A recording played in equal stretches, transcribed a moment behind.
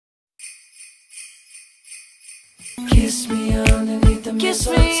Kiss me underneath the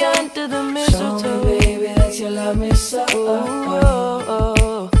mistletoe. Kiss me under the mistletoe. Show me, baby, that you love me so.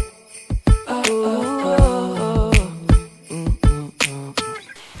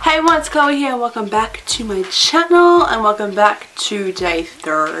 Hey everyone, it's Chloe here and welcome back to my channel and welcome back to day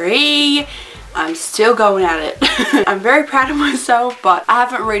 3. I'm still going at it. I'm very proud of myself, but I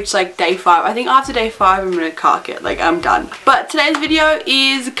haven't reached like day 5. I think after day 5 I'm gonna cark it, like I'm done. But today's video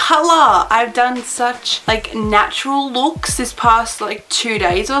is color. I've done such like natural looks this past like 2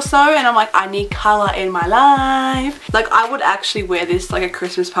 days or so, and I'm like, I need color in my life. Like I would actually wear this like at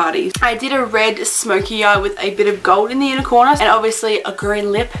Christmas parties. I did a red smoky eye with a bit of gold in the inner corner and obviously a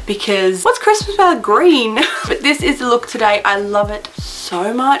green lip because what's Christmas without green? But this is the look today. I love it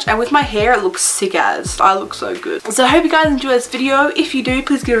so much, and with my hair it looks sick as. I look so good. So I hope you guys enjoy this video. If you do,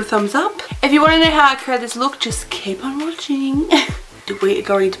 please give it a thumbs up. If you want to know how I create this look, just keep on watching. We are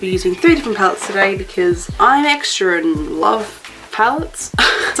going to be using 3 different palettes today because I'm extra and love palettes.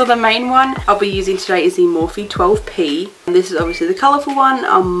 So the main one I'll be using today is the Morphe 12P, and this is obviously the colourful one.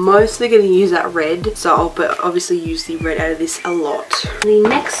 I'm mostly going to use that red, so I'll obviously use the red out of this a lot. The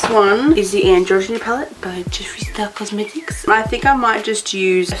next one is the Androgyny palette by Jeffree Cosmetics. I think I might just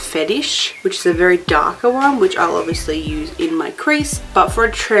use a Fetish, which is a very darker one, which I'll obviously use in my crease. But for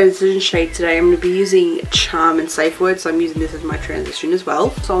a transition shade today, I'm going to be using Charm and Safe Word, so I'm using this as my transition as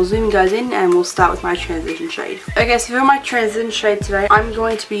well. So I'll zoom you guys in and we'll start with my transition shade. Okay, so for my transition shade today, I'm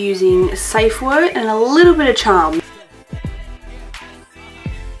going to be using Safe Word and a little bit of Charm.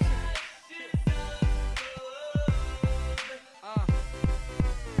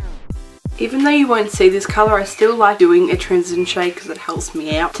 Even though you won't see this colour, I still like doing a transition shade because it helps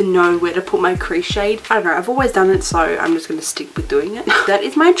me out to know where to put my crease shade. I don't know, I've always done it, so I'm just going to stick with doing it. That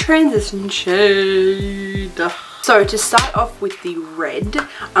is my transition shade. So to start off with the red,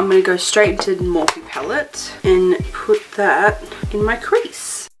 I'm going to go straight into the Morphe palette and put that in my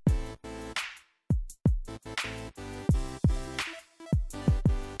crease.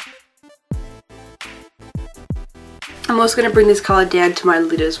 I'm also going to bring this colour down to my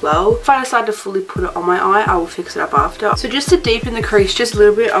lid as well. If I decide to fully put it on my eye, I will fix it up after. So just to deepen the crease just a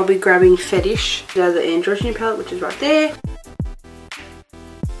little bit, I'll be grabbing Fetish, the Androgyny palette, which is right there.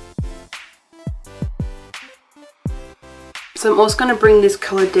 So I'm also going to bring this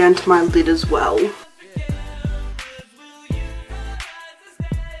colour down to my lid as well.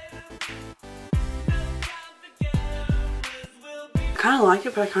 I kind of like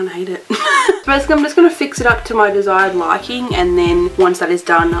it, but I kind of hate it. So basically I'm just going to fix it up to my desired liking, and then once that is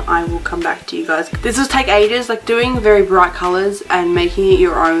done I will come back to you guys. This will take ages. Like doing very bright colours and making it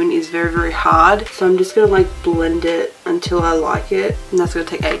your own is very hard, so I'm just going to like blend it until I like it, and that's going to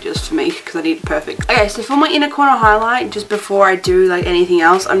take ages for me because I need it perfect. Okay, so for my inner corner highlight, just before I do like anything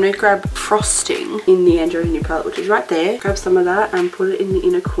else, I'm going to grab Frosting in the Androgyny palette, which is right there. Grab some of that and put it in the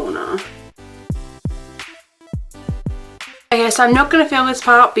inner corner. Okay, so I'm not going to film this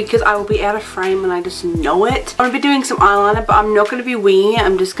part because I will be out of frame and I just know it. I'm going to be doing some eyeliner, but I'm not going to be winging it.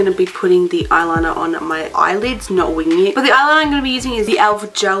 I'm just going to be putting the eyeliner on my eyelids, not winging it. But the eyeliner I'm going to be using is the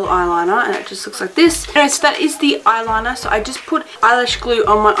E.L.F gel eyeliner, and it just looks like this. Anyway, so that is the eyeliner. So I just put eyelash glue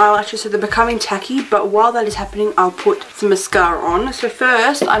on my eyelashes so they're becoming tacky, but while that is happening, I'll put some mascara on. So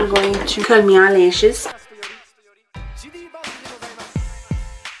first, I'm going to curl my eyelashes.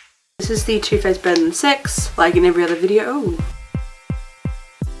 This is the Too Faced Better Than Sex, like in every other video. Ooh.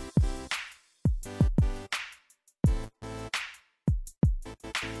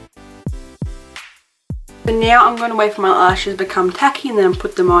 So now I'm going to wait for my lashes to become tacky and then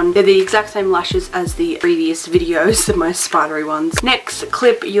put them on. They're the exact same lashes as the previous videos, my spidery ones. Next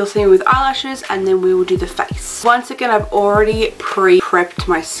clip you'll see me with eyelashes, and then we will do the face. Once again, I've already pre-prepped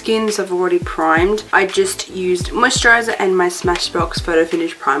my skin, so I've already primed. I just used moisturizer and my Smashbox Photo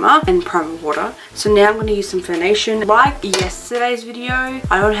Finish Primer and primer water. So now I'm going to use some foundation. Like yesterday's video,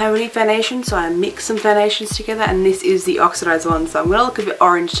 I don't have any foundation, so I mixed some foundations together, and this is the oxidized one, so I'm going to look a bit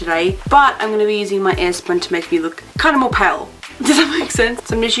orange today, but I'm going to be using my Airspun to make me look kind of more pale. Does that make sense?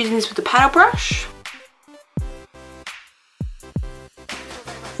 So I'm just using this with the paddle brush.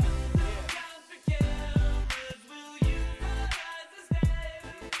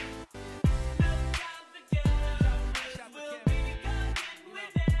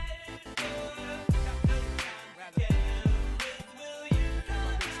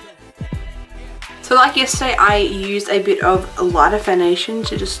 So like yesterday, I used a bit of a lighter foundation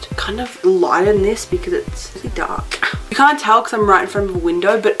to just kind of lighten this because it's really dark. You can't tell because I'm right in front of a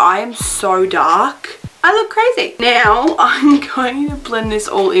window, but I am so dark I look crazy. Now I'm going to blend this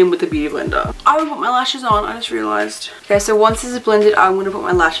all in with the beauty blender. I will put my lashes on, I just realised. Okay, so once this is blended, I'm going to put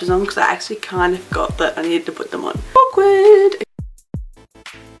my lashes on because I actually kind of forgot that I needed to put them on. Awkward.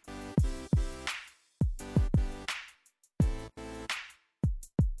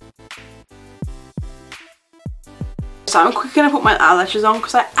 So I'm quickly going to put my eyelashes on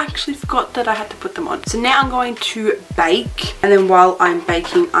because I actually forgot that I had to put them on. So now I'm going to bake, and then while I'm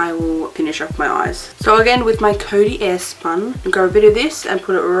baking I will finish off my eyes. So again with my Coty Airspun, I'll grab a bit of this and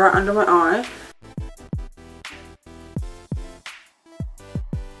put it right under my eye.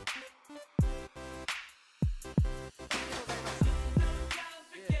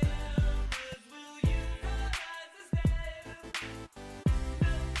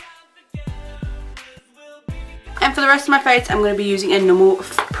 And for the rest of my face, I'm going to be using a normal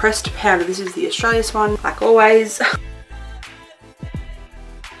pressed powder. This is the Australis one, like always.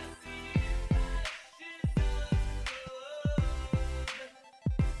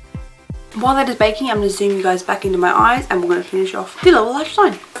 While that is baking, I'm going to zoom you guys back into my eyes and we're going to finish off the lower lash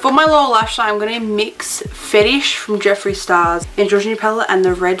line. For my lower lash line, I'm going to mix Fetish from Jeffree Star's Androgyny palette and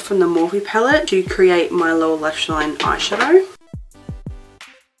the red from the Morphe palette to create my lower lash line eyeshadow.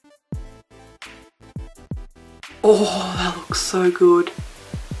 Oh, that looks so good.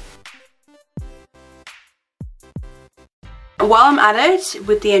 While I'm at it,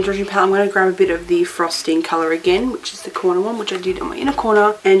 with the Androgyny palette, I'm going to grab a bit of the frosting colour again, which is the corner one, which I did on my inner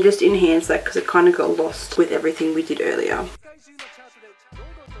corner, and just enhance that because it kind of got lost with everything we did earlier.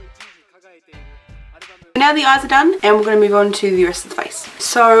 Now the eyes are done, and we're going to move on to the rest of the face.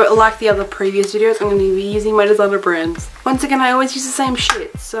 So, like the other previous videos, I'm going to be using my designer brands. Once again, I always use the same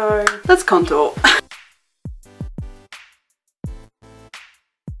shit, so let's contour.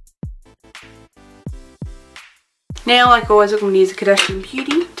 Now, like always, I'm going to use a Kardashian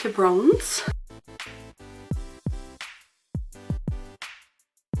Beauty to bronze.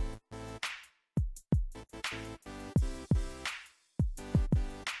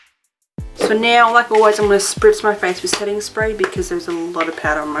 So now, like always, I'm going to spritz my face with setting spray because there's a lot of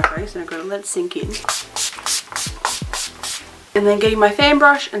powder on my face and I've got to let it sink in. And then getting my fan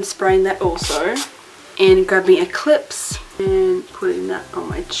brush and spraying that also. And grabbing a clips and putting that on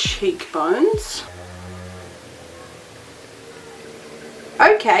my cheekbones.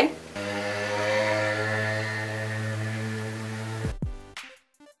 Okay.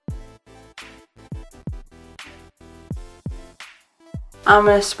 I'm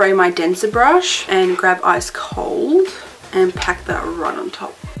going to spray my denser brush and grab Ice Cold and pack that right on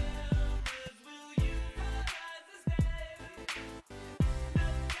top.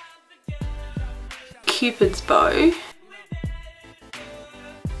 Cupid's bow.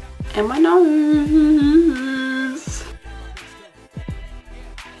 And my nose.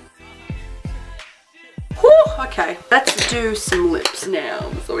 Okay, let's do some lips now.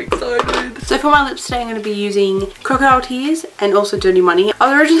 I'm so excited. So for my lips today, I'm going to be using Crocodile Tears and also Dirty Money. I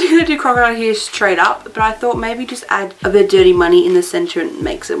was originally going to do Crocodile Tears straight up, but I thought maybe just add a bit of Dirty Money in the center and it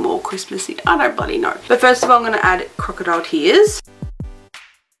makes it more Christmassy. I don't bloody know. But first of all, I'm going to add Crocodile Tears.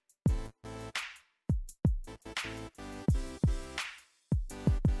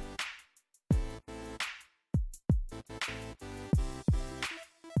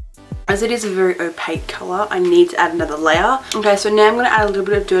 As it is a very opaque colour, I need to add another layer. Okay, so now I'm going to add a little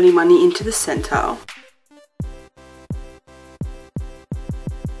bit of Dirty Money into the centre.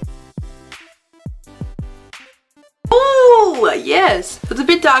 Oh, yes! It's a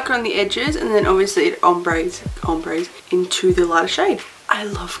bit darker on the edges and then obviously it ombres into the lighter shade. I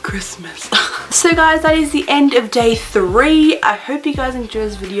love Christmas. So guys, that is the end of day 3. I hope you guys enjoyed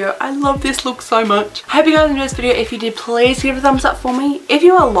this video. I love this look so much. I hope you guys enjoyed this video. If you did, please give it a thumbs up for me. If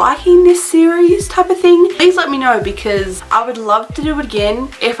you are liking this series type of thing, please let me know because I would love to do it again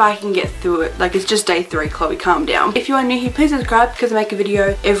if I can get through it. Like, it's just day 3, Chloe, calm down. If you are new here, please subscribe because I make a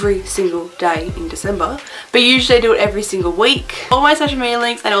video every single day in December. But usually I do it every single week. All my social media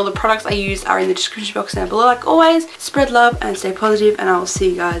links and all the products I use are in the description box down below. Like always, spread love and stay positive, and I will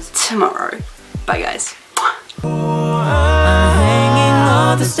see you guys tomorrow. Bye guys. I'm hanging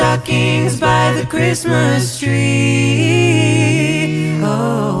all the stockings by the Christmas tree.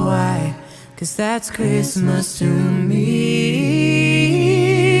 Oh, why? 'Cause that's Christmas to me.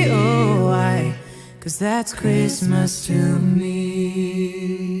 Oh, why? 'Cause that's Christmas to me.